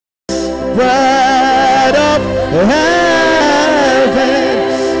bread of heaven,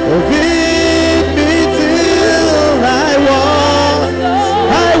 feed me till I want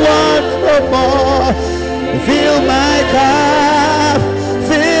no more. Fill my cup,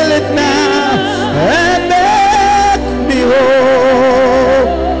 fill it now, and make me whole.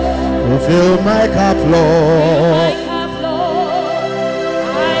 Fill my cup, Lord.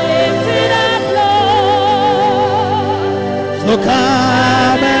 So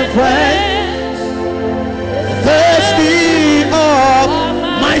come and quench the thirsty of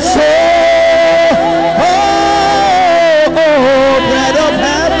my soul. Oh, bread of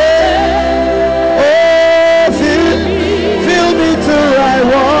heaven. Oh, fill me till I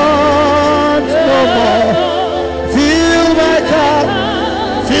want no more. Fill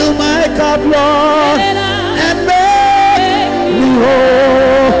my cup, Lord, and make me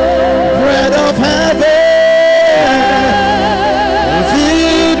whole. Bread of heaven.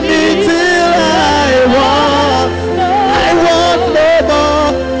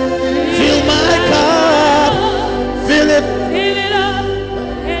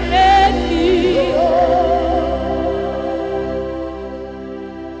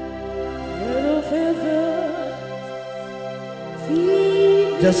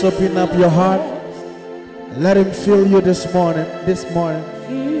 Just open up your heart. Let him fill you this morning.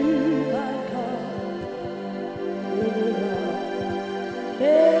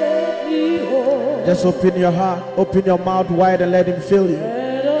 Just open your heart, open your mouth wide and let him fill you.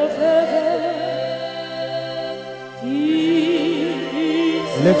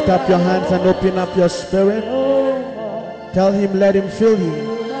 Lift up your hands and open up your spirit. Tell him, let him fill you.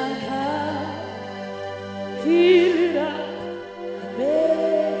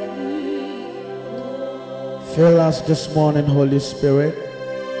 Fill us this morning, Holy Spirit.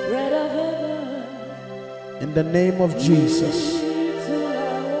 In the name of Jesus.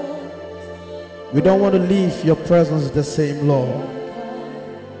 We don't want to leave your presence the same, Lord.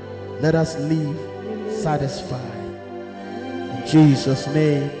 Let us leave satisfied. In Jesus'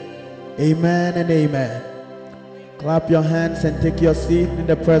 name, amen and amen. Clap your hands and take your seat in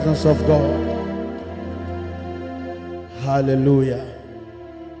the presence of God. Hallelujah.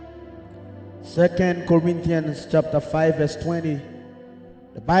 2 Corinthians chapter 5 verse 20.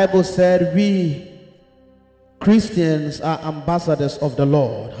 The Bible said we Christians are ambassadors of the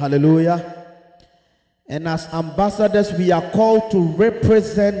Lord. Hallelujah. And as ambassadors we are called to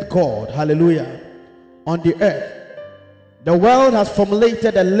represent God. Hallelujah. On the earth. The world has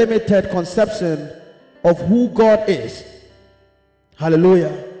formulated a limited conception of who God is.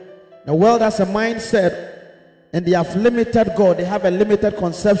 Hallelujah. The world has a mindset and they have limited God. They have a limited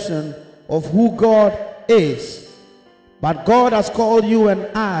conception of who God is. But God has called you and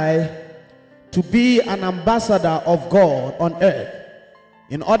I to be an ambassador of God on earth.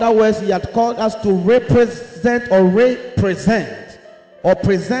 In other words, he has called us to represent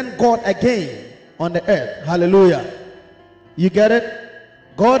God again on the earth. Hallelujah. You get it?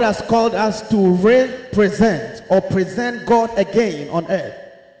 God has called us to present God again on earth.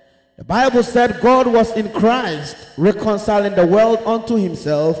 The Bible said God was in Christ reconciling the world unto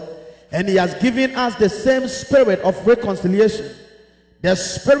himself, and he has given us the same spirit of reconciliation. The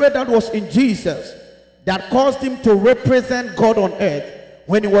spirit that was in Jesus that caused him to represent God on earth.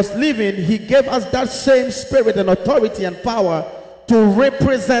 When he was living, he gave us that same spirit and authority and power to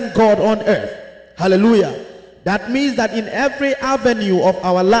represent God on earth. Hallelujah. That means that in every avenue of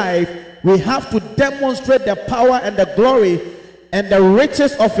our life, we have to demonstrate the power and the glory and the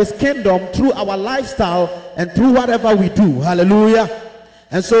riches of his kingdom through our lifestyle and through whatever we do. Hallelujah.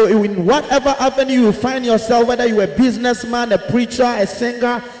 And so in whatever avenue you find yourself, whether you're a businessman, a preacher, a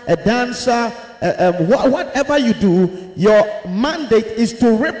singer, a dancer, whatever you do, your mandate is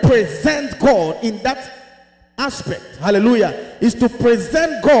to represent God in that aspect. Hallelujah. Is to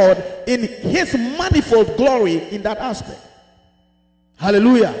present God in his manifold glory in that aspect.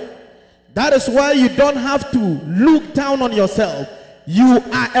 Hallelujah. That is why you don't have to look down on yourself. You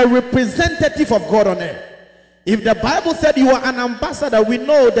are a representative of God on earth. If the Bible said you are an ambassador, we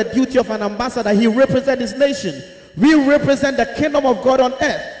know the duty of an ambassador. He represents his nation. We represent the kingdom of God on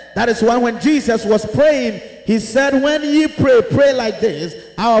earth. That is why when Jesus was praying, he said, when ye pray, pray like this: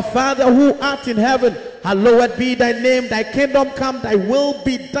 Our Father who art in heaven, hallowed be thy name, thy kingdom come, thy will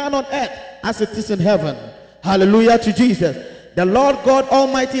be done on earth as it is in heaven. Hallelujah to Jesus. The Lord God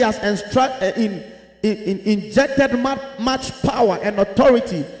Almighty has injected much power and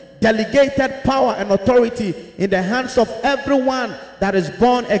authority, delegated power and authority in the hands of everyone that is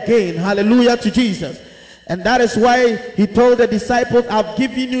born again. Hallelujah to Jesus. And that is why he told the disciples, I've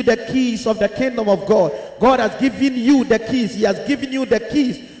given you the keys of the kingdom of God. God has given you the keys. He has given you the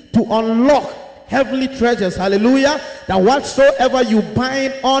keys to unlock heavenly treasures. Hallelujah. That whatsoever you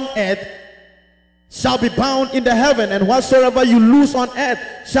bind on earth shall be bound in the heaven, and whatsoever you loose on earth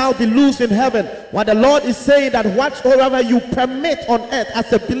shall be loosed in heaven. What the Lord is saying, that whatsoever you permit on earth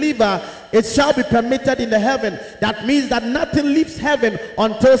as a believer, it shall be permitted in the heaven. That means that nothing leaves heaven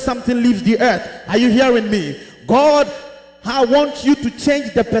until something leaves the earth. Are you hearing me? God, I want you to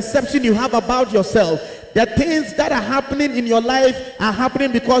change the perception you have about yourself. The things that are happening in your life are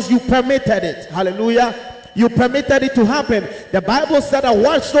happening because you permitted it. Hallelujah. You permitted it to happen. The Bible said that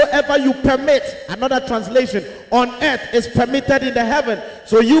whatsoever you permit, another translation, on earth is permitted in the heaven.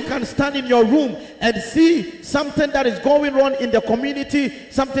 So you can stand in your room and see something that is going on in the community,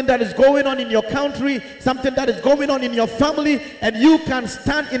 something that is going on in your country, something that is going on in your family, and you can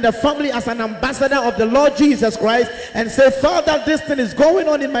stand in the family as an ambassador of the Lord Jesus Christ and say, Father, this thing is going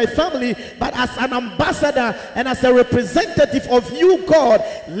on in my family, but as an ambassador and as a representative of you, God,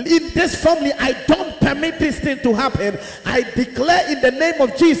 in this family, I don't permit this thing to happen. I declare in the name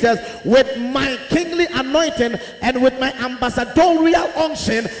of Jesus, with my kingly anointing and with my ambassadorial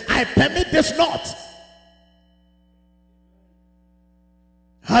unction, I permit this not.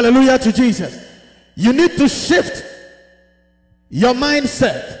 Hallelujah to Jesus. You need to shift your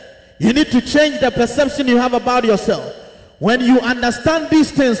mindset. You need to change the perception you have about yourself. When you understand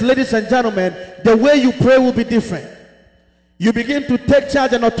these things, ladies and gentlemen, the way you pray will be different. You begin to take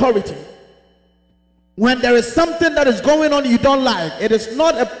charge and authority. When there is something that is going on you don't like, it is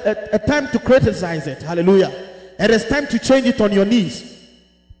not a time to criticize it. Hallelujah. It is time to change it on your knees.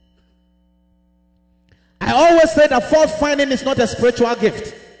 I always say that fault finding is not a spiritual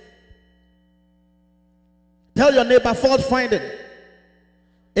gift. Tell your neighbor, fault finding,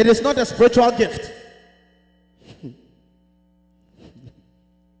 it is not a spiritual gift.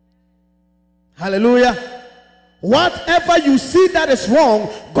 Hallelujah. Whatever you see that is wrong,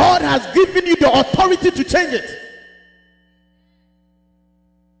 God has given you the authority to change it.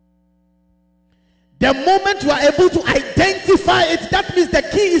 The moment you are able to identify it, that means the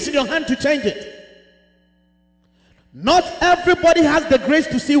key is in your hand to change it. Not everybody has the grace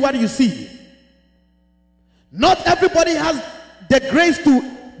to see what you see. Not everybody has the grace to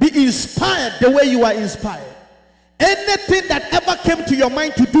be inspired the way you are inspired. Anything that ever came to your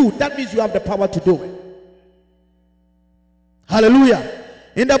mind to do, that means you have the power to do it. Hallelujah.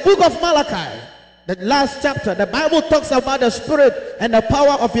 In the book of Malachi, the last chapter, the Bible talks about the spirit and the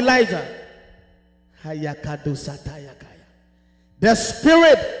power of Elijah. The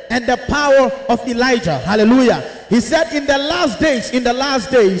spirit and the power of Elijah. Hallelujah. He said, in the last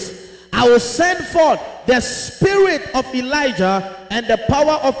days, I will send forth the spirit of Elijah and the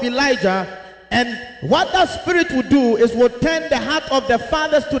power of Elijah. And what that spirit will do is will turn the heart of the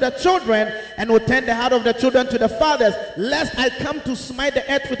fathers to the children, and will turn the heart of the children to the fathers, lest I come to smite the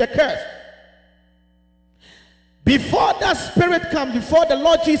earth with a curse. Before that spirit comes, before the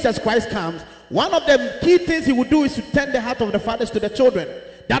Lord Jesus Christ comes, one of the key things he will do is to turn the heart of the fathers to the children.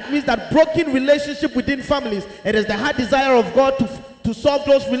 That means that broken relationship within families, it is the heart desire of God to solve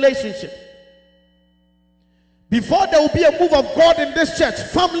those relationships. Before there will be a move of God in this church,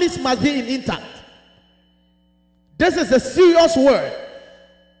 families must be intact. This is a serious word.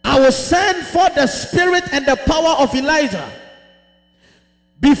 I will send forth the spirit and the power of Elijah.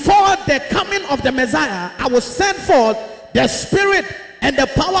 Before the coming of the Messiah, I will send forth the spirit and the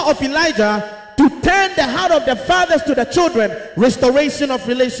power of Elijah to turn the heart of the fathers to the children, restoration of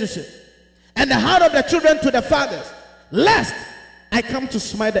relationship, and the heart of the children to the fathers, lest I come to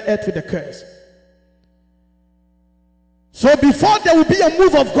smite the earth with a curse. So before there will be a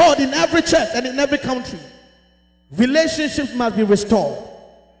move of God in every church and in every country, relationships must be restored.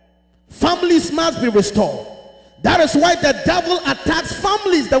 Families must be restored. That is why the devil attacks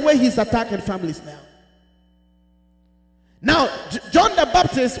families the way he's attacking families now. Now, John the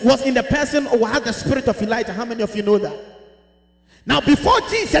Baptist was in the person who had the spirit of Elijah. How many of you know that? Now, before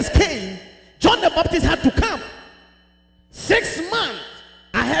Jesus came, John the Baptist had to come 6 months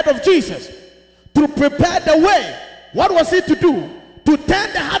ahead of Jesus to prepare the way. What was he to do? To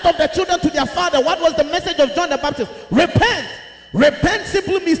turn the heart of the children to their father. What was the message of John the Baptist? Repent. Repent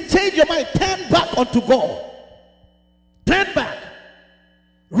simply means change your mind. Turn back unto God. Turn back.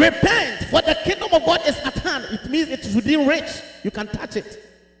 Repent, for the kingdom of God is at hand. It means it's within reach. You can touch it.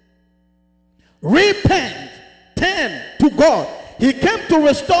 Repent. Turn to God. He came to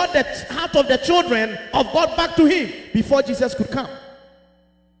restore the heart of the children of God back to him before Jesus could come.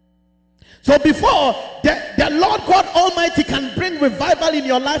 So before the Lord God Almighty can bring revival in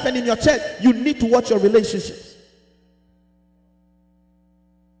your life and in your church, you need to watch your relationships.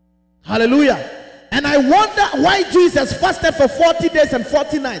 Hallelujah. And I wonder why Jesus fasted for 40 days and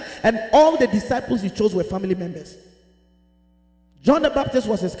 40 nights, and all the disciples he chose were family members. John the Baptist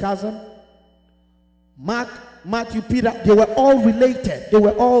was his cousin. Mark, Matthew, Peter, they were all related. They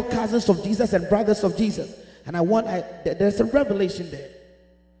were all cousins of Jesus and brothers of Jesus. And there's a revelation there.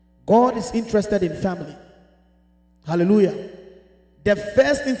 God is interested in family. Hallelujah. The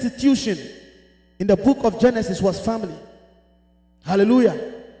first institution in the book of Genesis was family.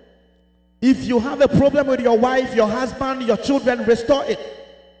 Hallelujah. If you have a problem with your wife, your husband, your children, restore it.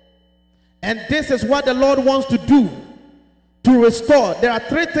 And this is what the Lord wants to do, to restore. There are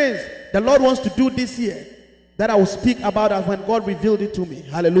 3 things the Lord wants to do this year that I will speak about as when God revealed it to me.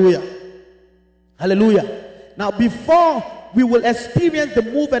 Hallelujah. Hallelujah. Now, before we will experience the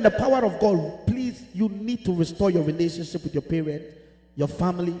move and the power of God, please, you need to restore your relationship with your parents, your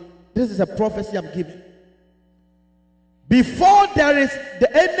family. This is a prophecy I'm giving. Before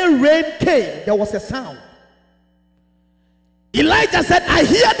any rain came, there was a sound. Elijah said, I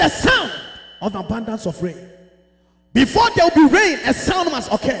hear the sound of abundance of rain. Before there will be rain, a sound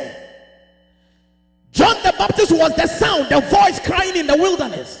must occur. John the Baptist was the sound, the voice crying in the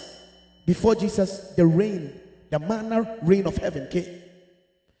wilderness. Before Jesus, the rain, the manna rain of heaven came.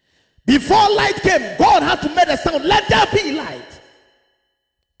 Before light came, God had to make a sound, let there be light.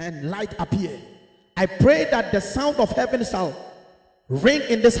 And light appeared. I pray that the sound of heaven shall ring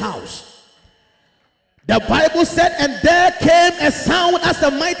in this house. The Bible said, and there came a sound as a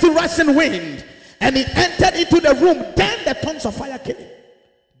mighty rushing wind, and it entered into the room. Then the tongues of fire came.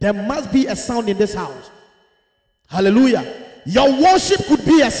 There must be a sound in this house. Hallelujah. Your worship could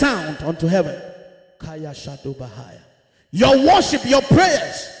be a sound unto heaven. Your worship, your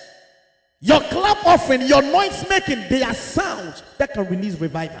prayers, your clap offering, your noise making, they are sounds that can release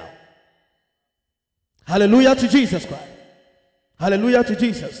revival. Hallelujah to Jesus Christ. Hallelujah to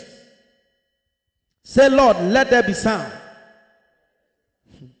Jesus. Say, Lord, let there be sound.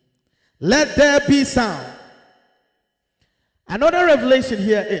 Let there be sound. Another revelation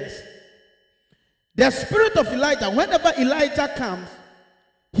here is the spirit of Elijah. Whenever Elijah comes,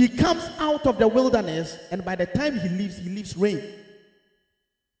 he comes out of the wilderness, and by the time he leaves rain.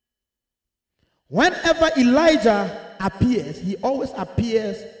 Whenever Elijah appears, he always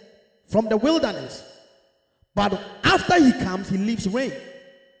appears from the wilderness. But after he comes, he leaves rain.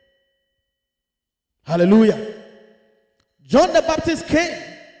 Hallelujah. John the Baptist came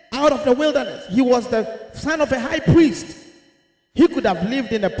out of the wilderness. He was the son of a high priest. He could have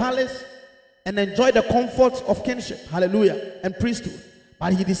lived in the palace and enjoyed the comforts of kingship. Hallelujah. And priesthood.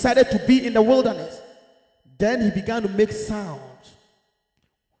 But he decided to be in the wilderness. Then he began to make sounds.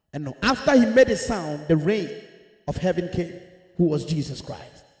 And after he made a sound, the rain of heaven came, who was Jesus Christ.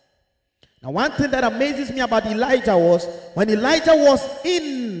 Now, one thing that amazes me about Elijah was when Elijah was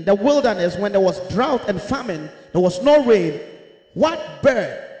in the wilderness, when there was drought and famine, there was no rain, what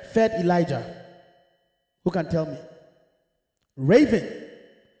bird fed Elijah? Who can tell me? Raven.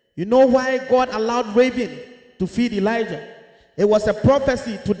 You know why God allowed raven to feed Elijah? It was a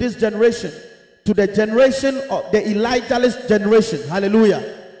prophecy to this generation, to the generation of the Elijah-less generation.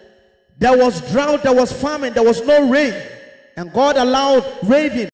 Hallelujah. There was drought, there was famine, there was no rain, and God allowed raven